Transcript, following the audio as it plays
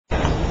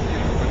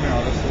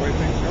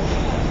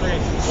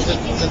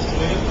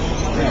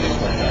Yeah, it's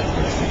like that.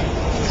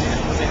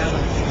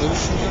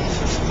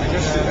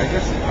 I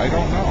guess, I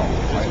don't know.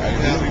 I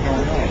really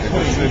don't know. They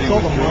just said he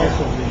was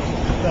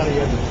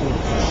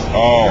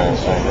oh,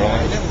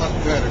 really? It didn't look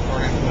good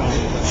according to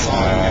the song.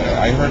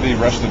 I heard he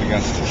rested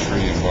against a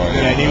tree and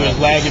Yeah, and he was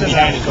lagging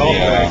behind his golf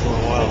bag for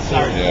a while.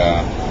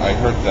 Yeah, I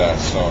heard that.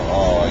 So,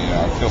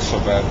 I feel so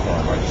bad for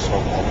him. I just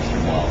hope all is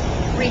well.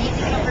 Ray, do you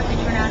think it'll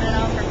really turn out at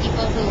all for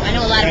people who, I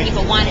know a lot of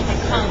people wanted to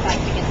come but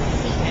to get to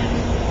see him?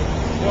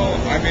 Well,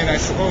 I mean,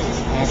 I suppose it's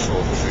possible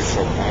because he's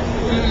so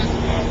popular.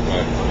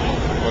 But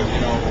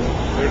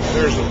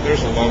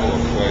there's a level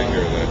of play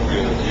here that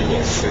you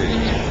will see.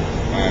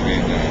 I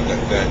mean,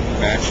 that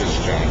matches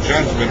John.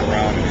 John's been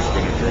around and he's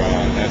been a draw,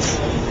 and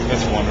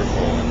that's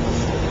wonderful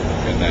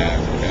in that.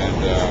 And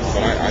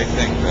but I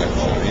think that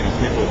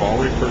people have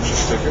already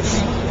purchased tickets,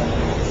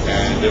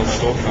 and they'll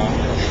still come.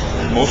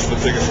 Most of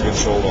the tickets have been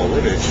sold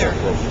already, except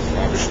for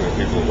obviously the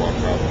people who walk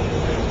out.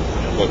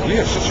 But we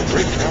have such a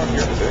great crowd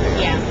here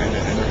today, and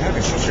they're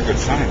having such a good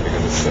time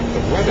because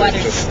the weather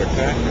is just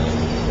spectacular.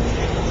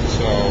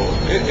 So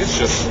it's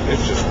just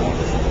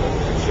wonderful.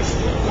 It's just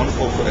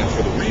wonderful for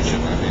the region.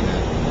 I mean,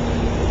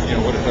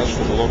 what it does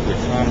for the local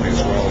economy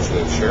as well as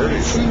the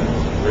charities.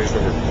 Raised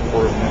over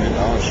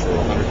 $250,000 for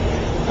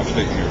 100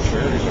 upstate New York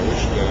charities. I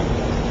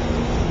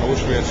wish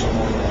we had some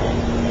more.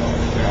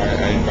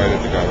 I invited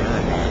the governor,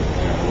 and I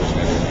wasn't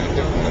able to make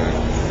it.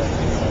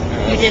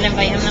 You did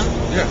invite him, though?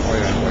 Yeah,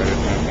 I invited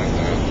him, and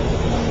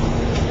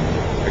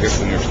I guess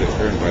the New York State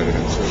Fair invited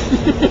him too.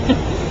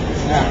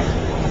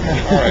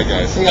 All right,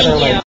 guys. Thank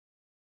you.